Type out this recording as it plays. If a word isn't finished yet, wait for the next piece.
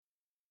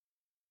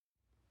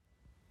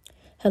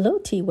Hello,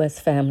 T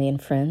West family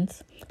and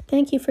friends.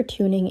 Thank you for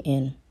tuning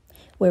in,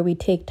 where we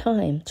take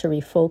time to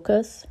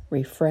refocus,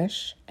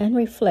 refresh, and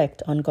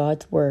reflect on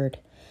God's Word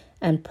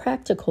and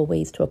practical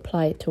ways to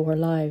apply it to our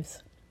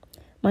lives.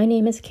 My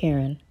name is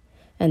Karen,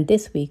 and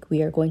this week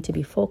we are going to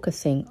be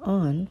focusing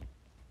on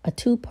a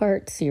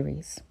two-part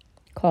series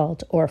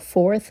called Our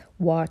Fourth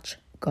Watch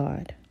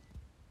God.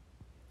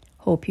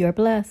 Hope you are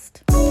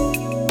blessed.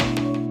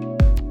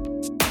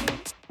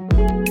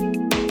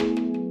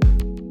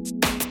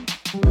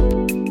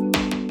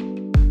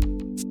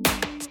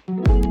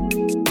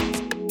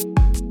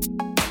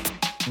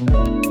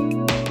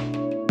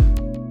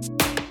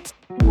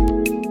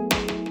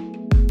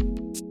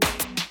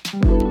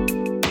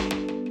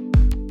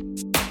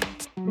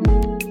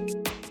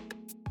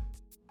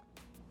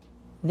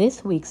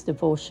 This week's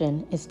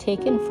devotion is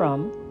taken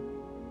from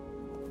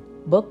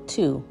Book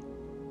 2,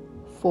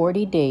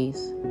 40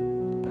 Days,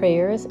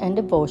 Prayers and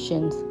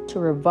Devotions to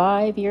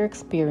Revive Your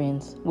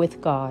Experience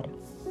with God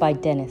by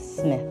Dennis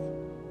Smith.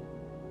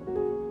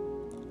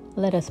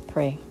 Let us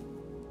pray.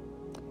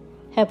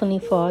 Heavenly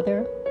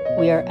Father,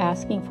 we are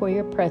asking for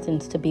your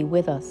presence to be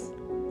with us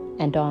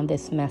and on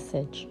this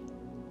message.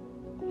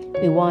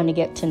 We want to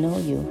get to know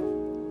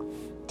you.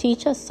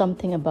 Teach us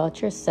something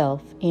about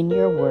yourself in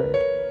your word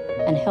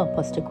and help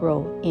us to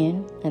grow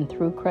in and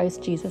through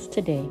Christ Jesus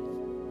today.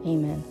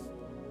 Amen.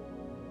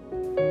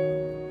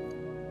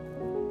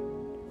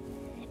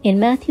 In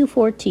Matthew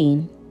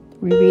 14,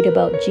 we read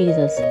about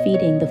Jesus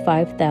feeding the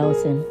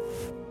 5,000.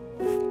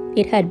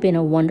 It had been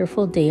a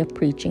wonderful day of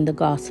preaching the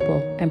gospel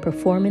and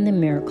performing the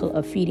miracle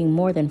of feeding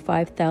more than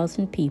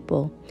 5,000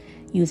 people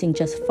using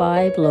just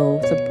 5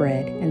 loaves of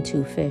bread and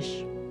 2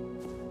 fish.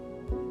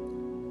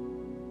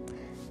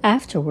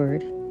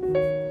 Afterward,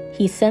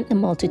 he sent the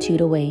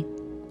multitude away,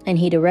 and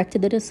he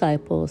directed the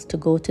disciples to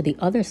go to the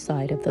other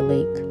side of the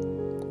lake.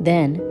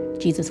 Then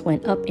Jesus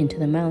went up into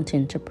the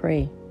mountain to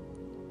pray.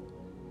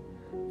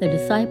 The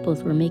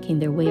disciples were making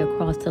their way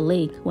across the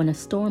lake when a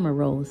storm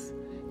arose,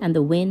 and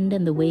the wind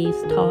and the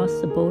waves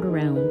tossed the boat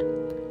around,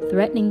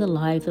 threatening the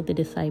lives of the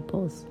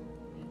disciples.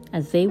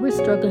 As they were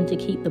struggling to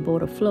keep the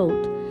boat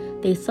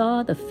afloat, they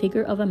saw the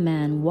figure of a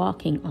man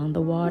walking on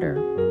the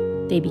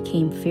water. They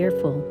became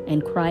fearful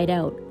and cried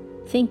out,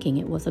 thinking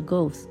it was a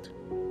ghost.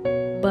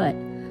 But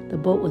the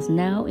boat was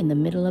now in the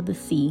middle of the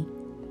sea,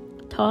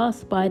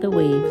 tossed by the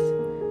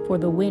waves, for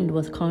the wind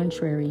was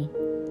contrary.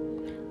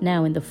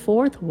 Now in the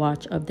 4th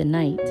watch of the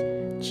night,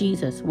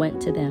 Jesus went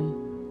to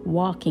them,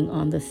 walking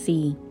on the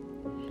sea.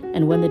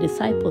 And when the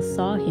disciples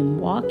saw him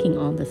walking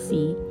on the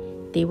sea,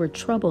 they were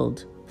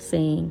troubled,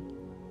 saying,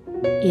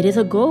 "It is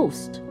a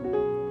ghost!"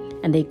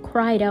 And they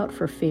cried out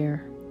for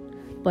fear.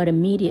 But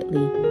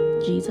immediately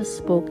Jesus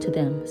spoke to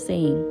them,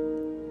 saying,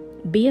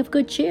 "Be of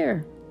good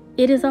cheer.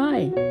 It is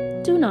I.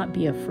 Do not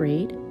be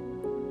afraid."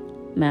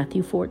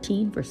 Matthew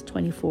 14, verse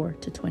 24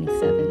 to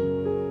 27.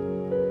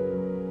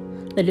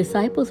 The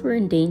disciples were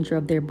in danger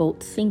of their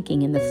boat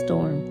sinking in the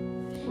storm.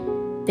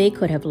 They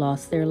could have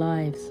lost their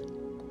lives.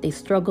 They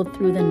struggled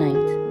through the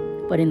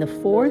night, but in the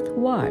 4th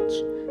watch,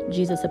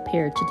 Jesus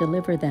appeared to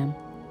deliver them,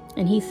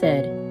 and he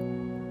said,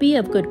 "Be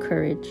of good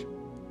courage.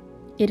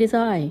 It is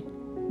I.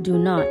 Do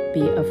not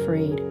be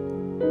afraid."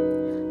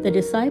 The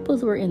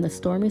disciples were in the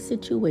stormy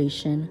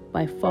situation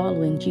by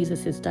following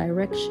Jesus'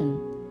 direction.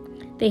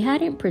 They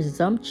hadn't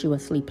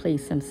presumptuously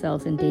placed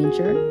themselves in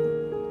danger.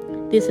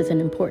 This is an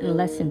important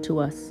lesson to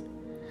us.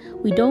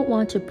 We don't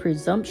want to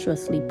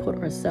presumptuously put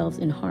ourselves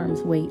in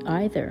harm's way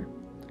either.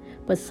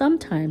 But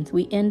sometimes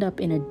we end up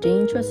in a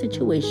dangerous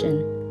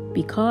situation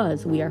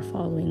because we are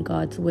following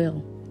God's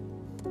will.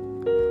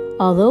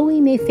 Although we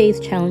may face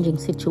challenging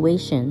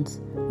situations,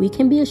 we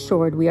can be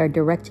assured we are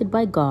directed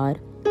by God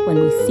when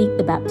we seek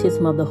the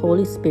baptism of the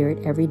Holy Spirit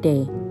every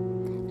day.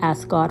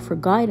 Ask God for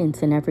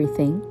guidance in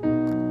everything.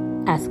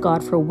 Ask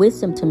God for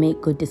wisdom to make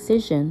good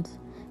decisions,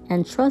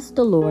 and trust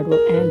the Lord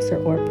will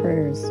answer our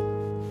prayers.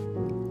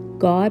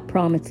 God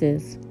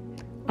promises,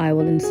 "I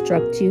will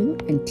instruct you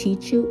and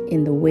teach you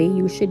in the way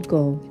you should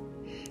go.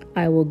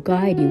 I will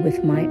guide you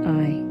with my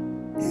eye."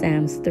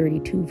 Psalms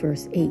 32,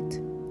 verse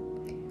 8.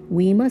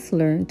 We must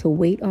learn to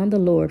wait on the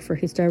Lord for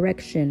his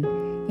direction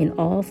in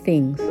all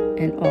things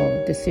and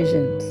all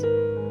decisions.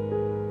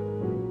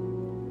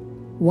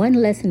 One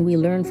lesson we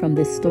learn from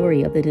this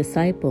story of the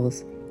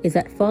disciples is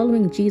that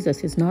following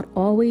Jesus is not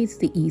always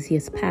the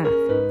easiest path.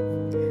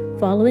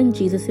 Following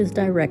Jesus'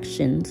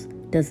 directions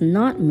does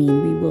not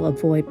mean we will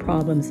avoid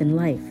problems in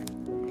life.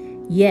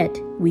 Yet,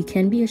 we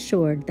can be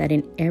assured that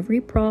in every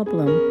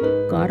problem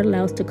God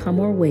allows to come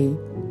our way,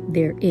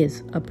 there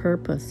is a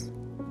purpose.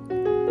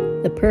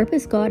 The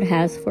purpose God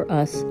has for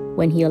us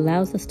when he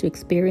allows us to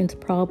experience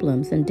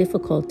problems and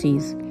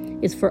difficulties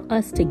is for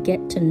us to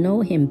get to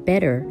know him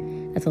better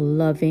as a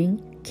loving,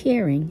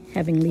 caring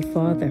Heavenly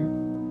Father.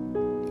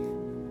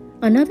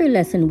 Another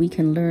lesson we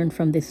can learn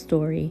from this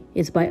story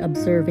is by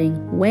observing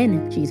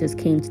when Jesus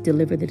came to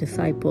deliver the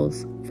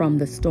disciples from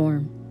the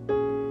storm.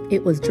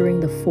 It was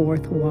during the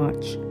 4th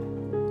watch.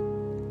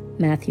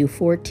 Matthew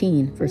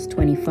 14, verse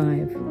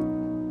 25.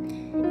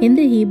 In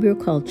the Hebrew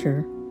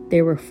culture,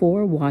 there were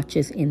 4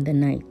 watches in the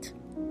night.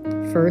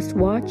 First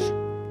watch,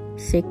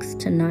 6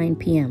 to 9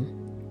 p.m.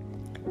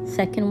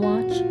 Second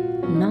watch,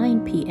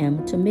 9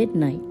 p.m. to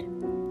midnight.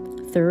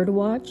 Third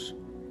watch,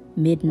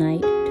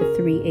 midnight to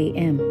 3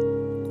 a.m.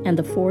 And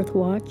the fourth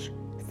watch,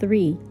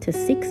 3 to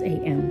 6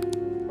 a.m.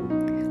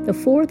 The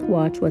fourth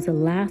watch was the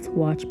last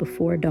watch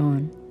before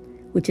dawn,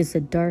 which is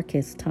the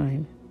darkest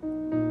time.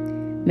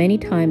 Many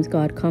times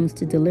God comes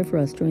to deliver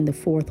us during the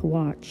fourth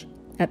watch,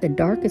 at the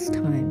darkest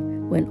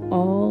time when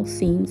all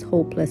seems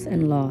hopeless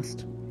and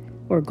lost,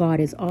 or God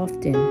is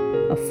often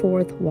a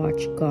fourth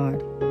watch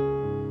God.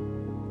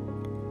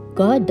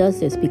 God does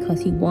this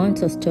because He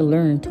wants us to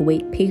learn to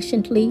wait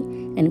patiently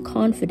and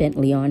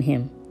confidently on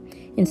Him.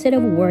 Instead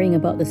of worrying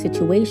about the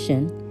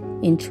situation,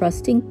 in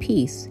trusting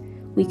peace,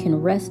 we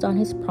can rest on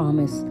His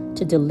promise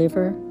to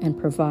deliver and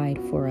provide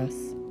for us.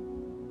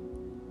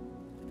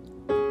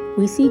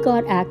 We see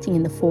God acting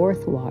in the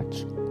fourth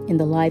watch in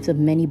the lives of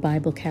many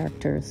Bible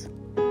characters.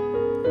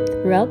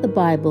 Throughout the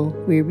Bible,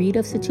 we read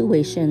of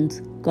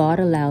situations God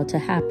allowed to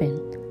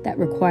happen that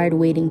required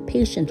waiting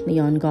patiently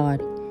on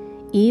God,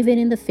 even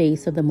in the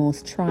face of the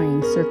most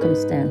trying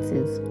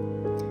circumstances.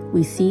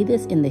 We see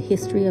this in the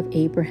history of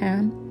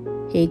Abraham,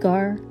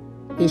 Hagar,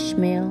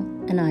 Ishmael,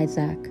 and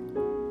Isaac.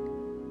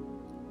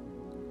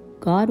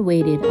 God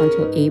waited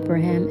until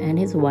Abraham and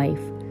his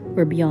wife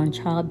were beyond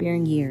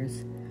childbearing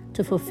years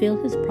to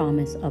fulfill His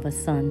promise of a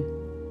son.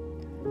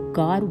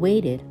 God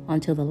waited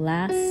until the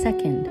last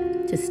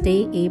second to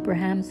stay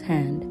Abraham's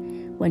hand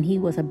when he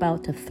was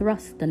about to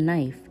thrust the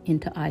knife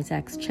into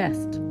Isaac's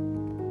chest.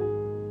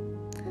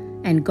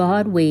 And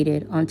God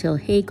waited until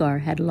Hagar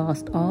had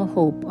lost all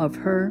hope of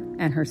her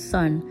and her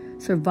son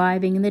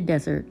surviving in the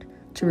desert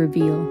to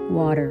reveal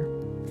water.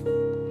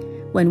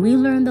 When we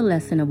learn the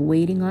lesson of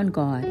waiting on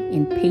God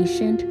in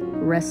patient,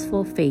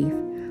 restful faith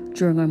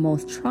during our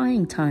most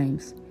trying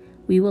times,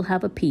 we will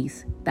have a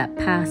peace that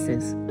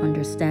passes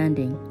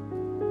understanding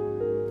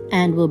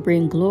and will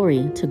bring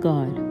glory to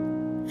God.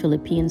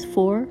 Philippians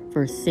 4,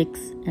 verse 6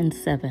 and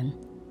 7.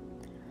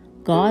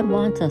 God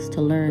wants us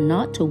to learn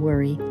not to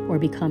worry or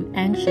become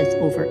anxious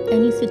over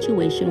any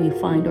situation we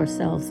find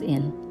ourselves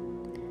in.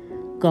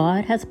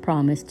 God has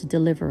promised to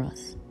deliver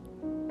us.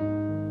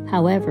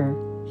 However,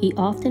 He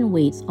often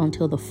waits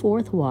until the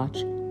fourth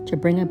watch to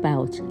bring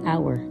about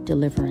our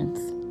deliverance.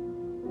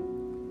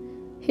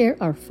 Here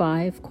are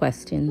 5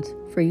 questions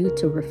for you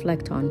to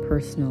reflect on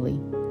personally.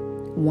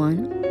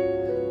 1.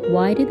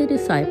 Why did the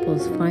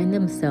disciples find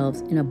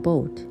themselves in a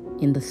boat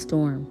in the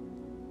storm?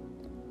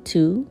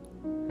 2.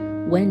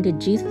 When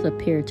did Jesus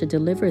appear to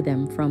deliver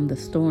them from the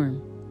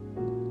storm?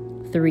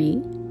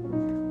 3.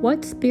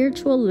 What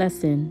spiritual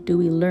lesson do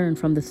we learn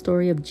from the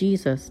story of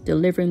Jesus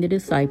delivering the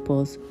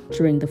disciples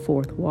during the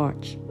fourth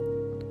watch?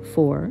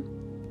 4.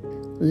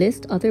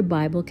 List other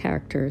Bible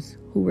characters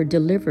who were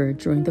delivered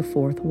during the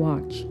fourth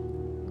watch.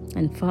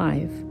 And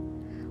 5.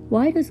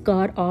 Why does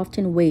God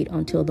often wait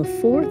until the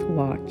fourth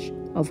watch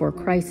of our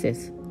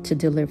crisis to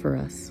deliver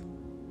us?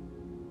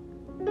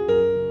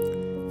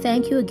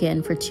 Thank you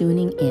again for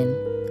tuning in,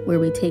 where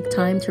we take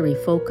time to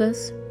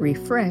refocus,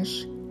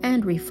 refresh,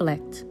 and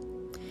reflect.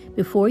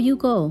 Before you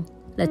go,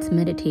 let's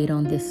meditate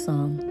on this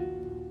song.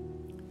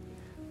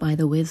 By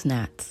the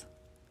Wiznats,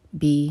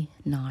 Be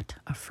Not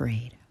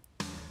Afraid.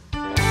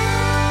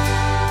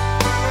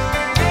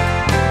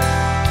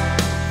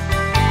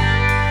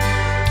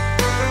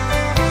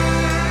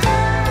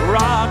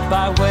 Rocked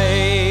by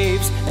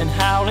waves and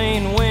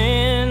howling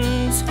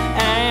winds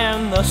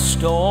and the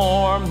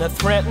storm that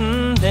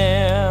threatened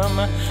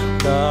them,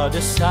 the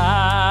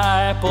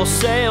disciples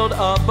sailed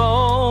a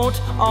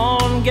boat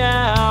on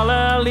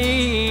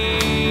Galilee.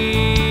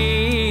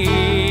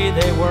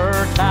 They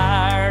were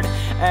tired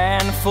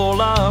and full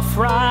of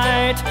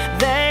fright.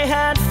 They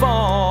had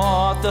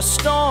fought the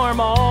storm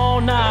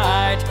all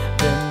night.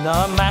 Then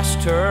the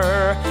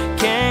Master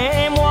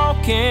came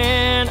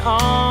walking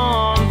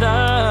on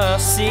the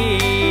sea.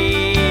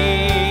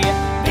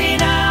 Be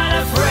not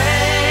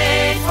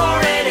afraid, for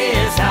it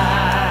is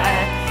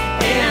I,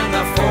 in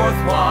the fourth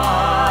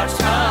watch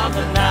of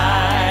the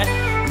night.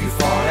 You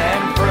fought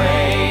and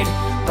prayed,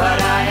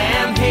 but I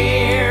am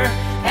here,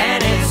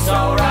 and it's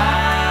alright.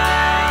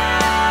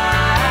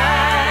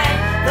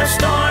 The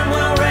storm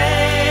will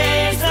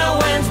rage, the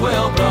winds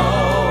will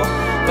blow,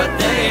 but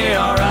they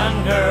are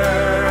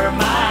under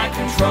my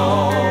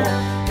control.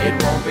 It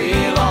won't be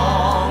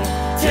long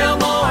till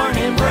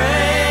morning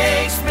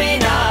breaks. Be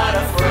not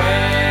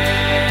afraid.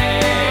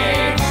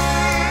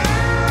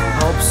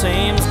 Hope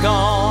seems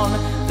gone,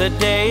 the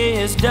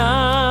day is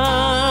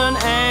done,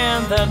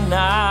 and the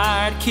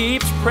night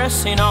keeps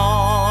pressing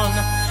on.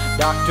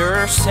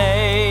 Doctors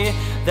say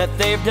that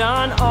they've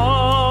done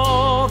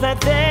all that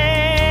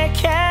they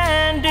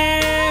can do.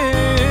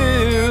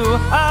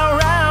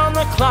 Around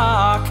the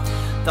clock,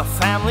 the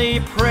family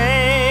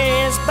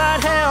prays,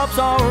 but help's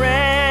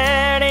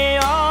already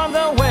on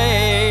the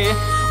way.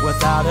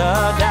 Without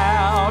a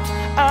doubt,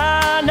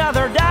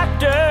 another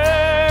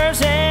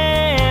doctor's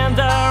in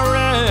the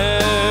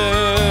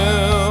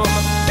room.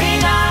 Be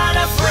not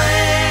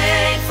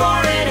afraid, for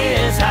it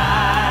is I,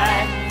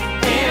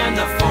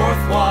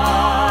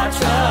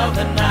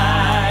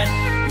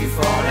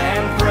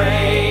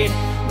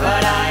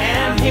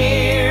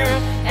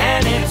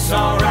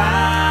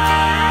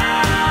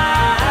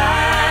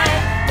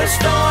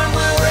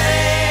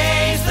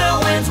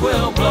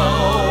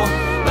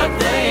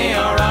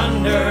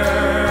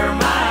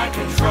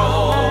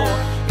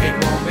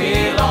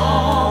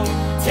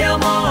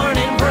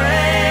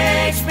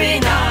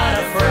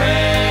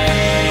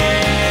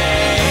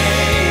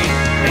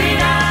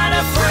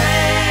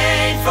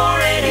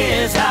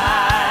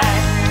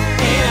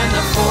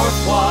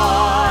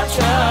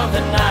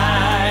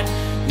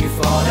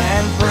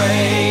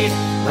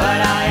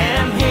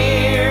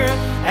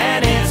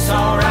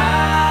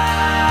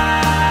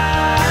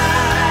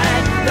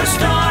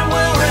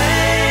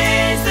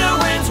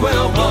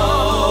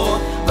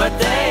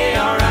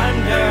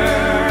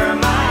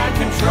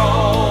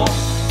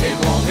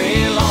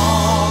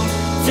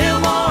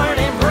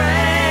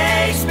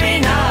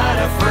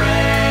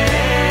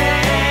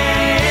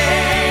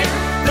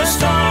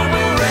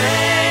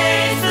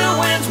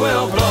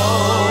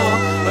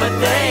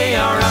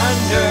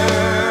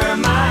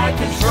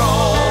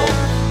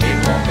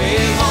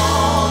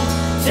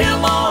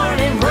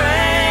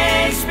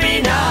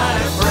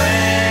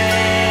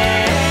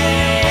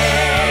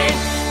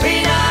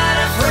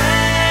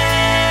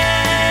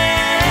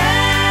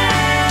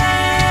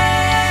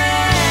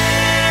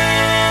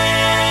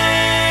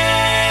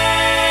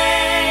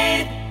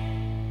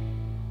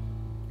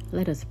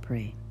 Let us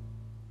pray.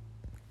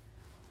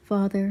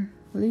 Father,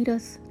 lead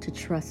us to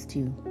trust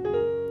you,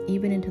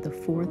 even into the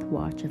fourth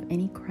watch of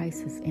any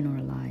crisis in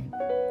our life.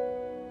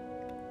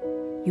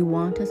 You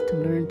want us to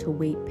learn to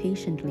wait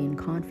patiently and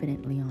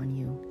confidently on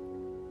you,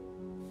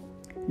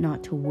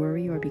 not to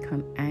worry or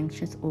become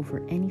anxious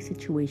over any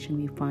situation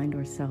we find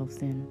ourselves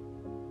in.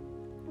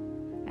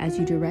 As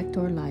you direct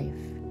our life,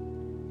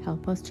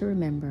 help us to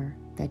remember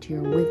that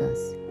you're with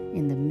us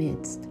in the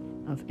midst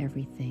of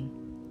everything.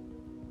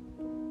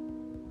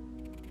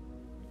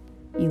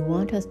 You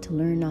want us to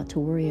learn not to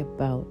worry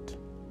about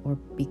or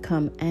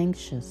become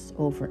anxious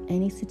over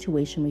any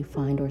situation we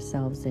find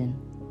ourselves in.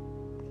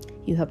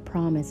 You have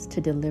promised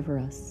to deliver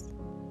us,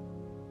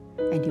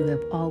 and you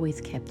have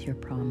always kept your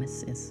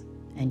promises,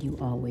 and you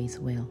always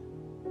will.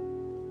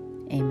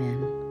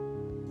 Amen.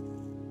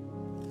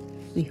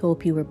 We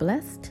hope you were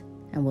blessed,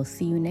 and we'll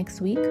see you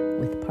next week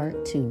with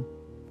part 2,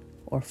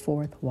 or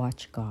Fourth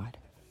Watch God.